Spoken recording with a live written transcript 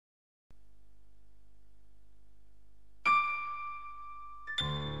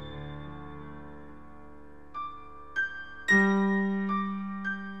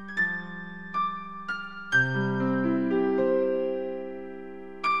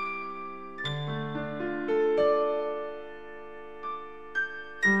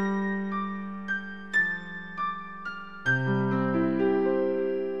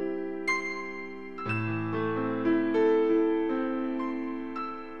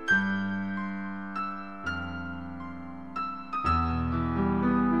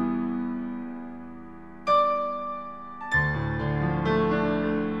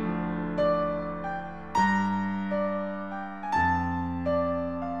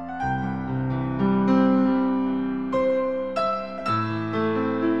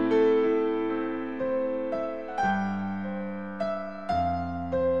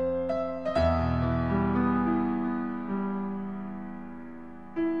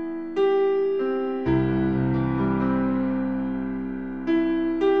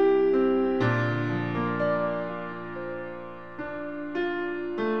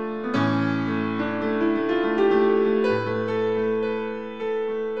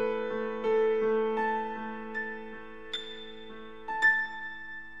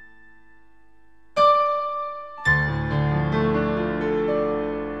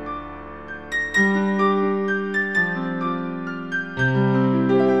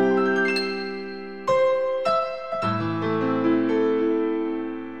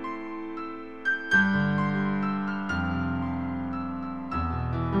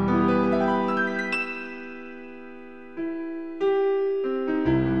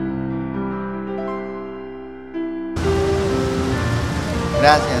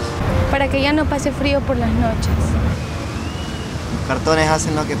Gracias. Para que ya no pase frío por las noches. Los cartones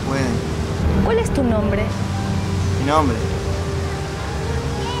hacen lo que pueden. ¿Cuál es tu nombre? Mi nombre.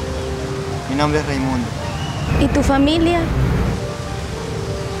 Mi nombre es Raimundo. ¿Y tu familia?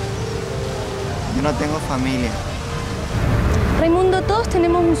 Yo no tengo familia. Raimundo, todos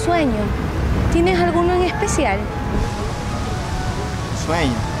tenemos un sueño. ¿Tienes alguno en especial?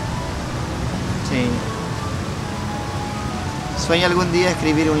 ¿Sueño? Sí. Sueño algún día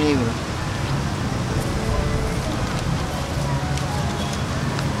escribir un libro.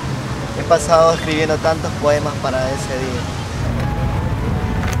 He pasado escribiendo tantos poemas para ese día.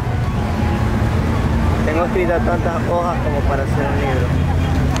 Tengo escritas tantas hojas como para hacer un libro.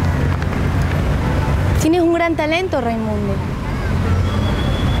 Tienes un gran talento, Raimundo.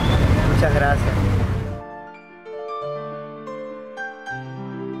 Muchas gracias.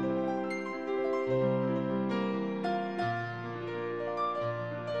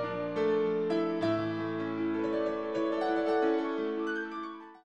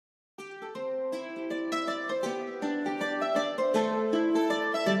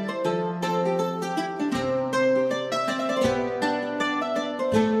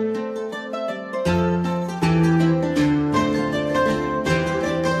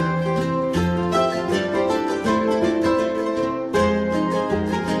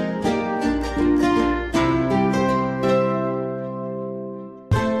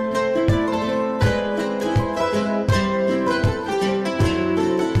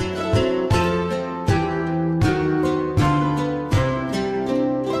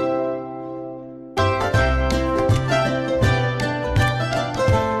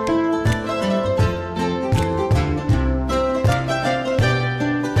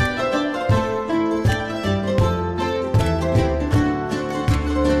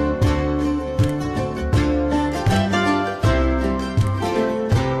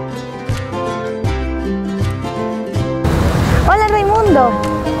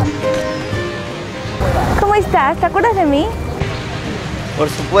 ¿Cómo estás? ¿Te acuerdas de mí? Por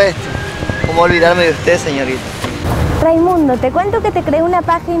supuesto. ¿Cómo olvidarme de usted, señorita? Raimundo, te cuento que te creé una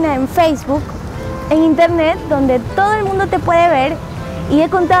página en Facebook, en internet, donde todo el mundo te puede ver y he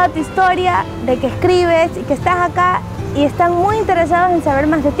contado tu historia, de que escribes y que estás acá y están muy interesados en saber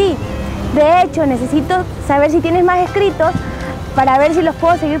más de ti. De hecho, necesito saber si tienes más escritos para ver si los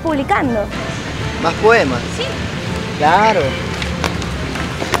puedo seguir publicando. ¿Más poemas? Sí. Claro.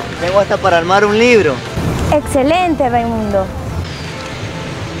 Tengo hasta para armar un libro. Excelente, Raimundo.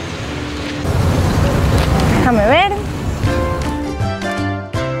 Déjame ver.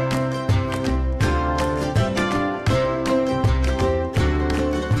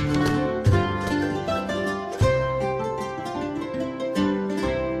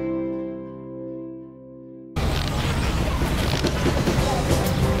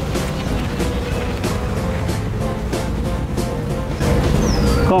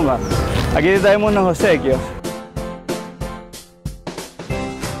 Comba, aquí te traemos unos obsequios.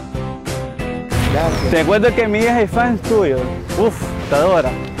 Gracias. Te cuento que mi hija es fan tuyo. Uf, te adora.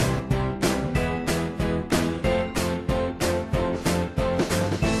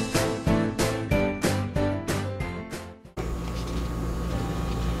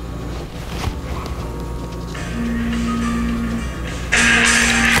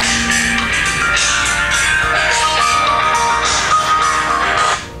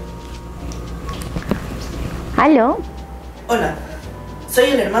 ¿Aló? Hola,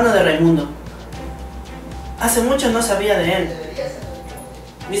 soy el hermano de Raimundo. Hace mucho no sabía de él.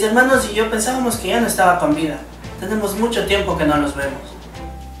 Mis hermanos y yo pensábamos que ya no estaba con vida. Tenemos mucho tiempo que no los vemos.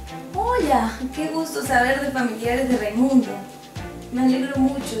 Hola, qué gusto saber de familiares de Raimundo. Me alegro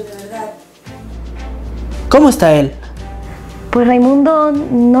mucho, de verdad. ¿Cómo está él? Pues Raimundo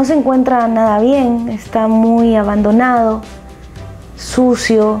no se encuentra nada bien, está muy abandonado,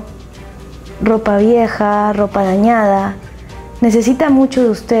 sucio, ropa vieja, ropa dañada. Necesita mucho de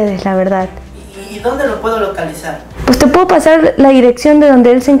ustedes, la verdad. ¿Y dónde lo puedo localizar? Pues te puedo pasar la dirección de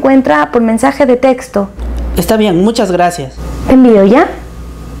donde él se encuentra por mensaje de texto. Está bien, muchas gracias. ¿Te envío ya?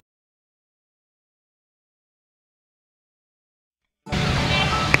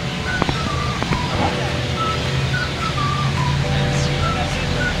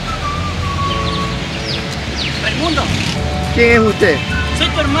 Raimundo, ¿Quién es usted? soy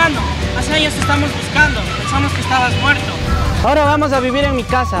tu hermano. Hace años te estamos buscando. Pensamos que estabas muerto. Ahora vamos a vivir en mi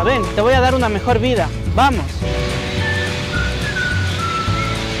casa. Ven, te voy a dar una mejor vida. Vamos.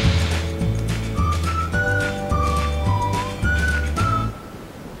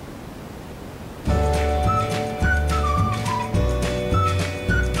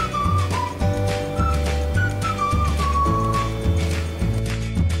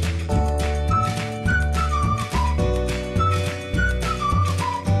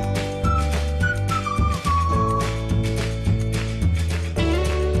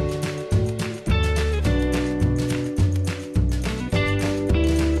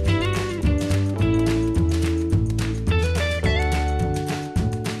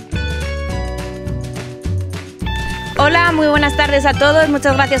 Muy buenas tardes a todos,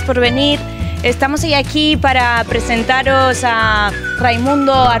 muchas gracias por venir. Estamos hoy aquí para presentaros a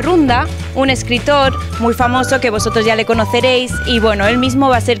Raimundo Arruda, un escritor muy famoso que vosotros ya le conoceréis, y bueno, él mismo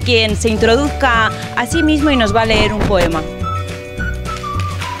va a ser quien se introduzca a sí mismo y nos va a leer un poema.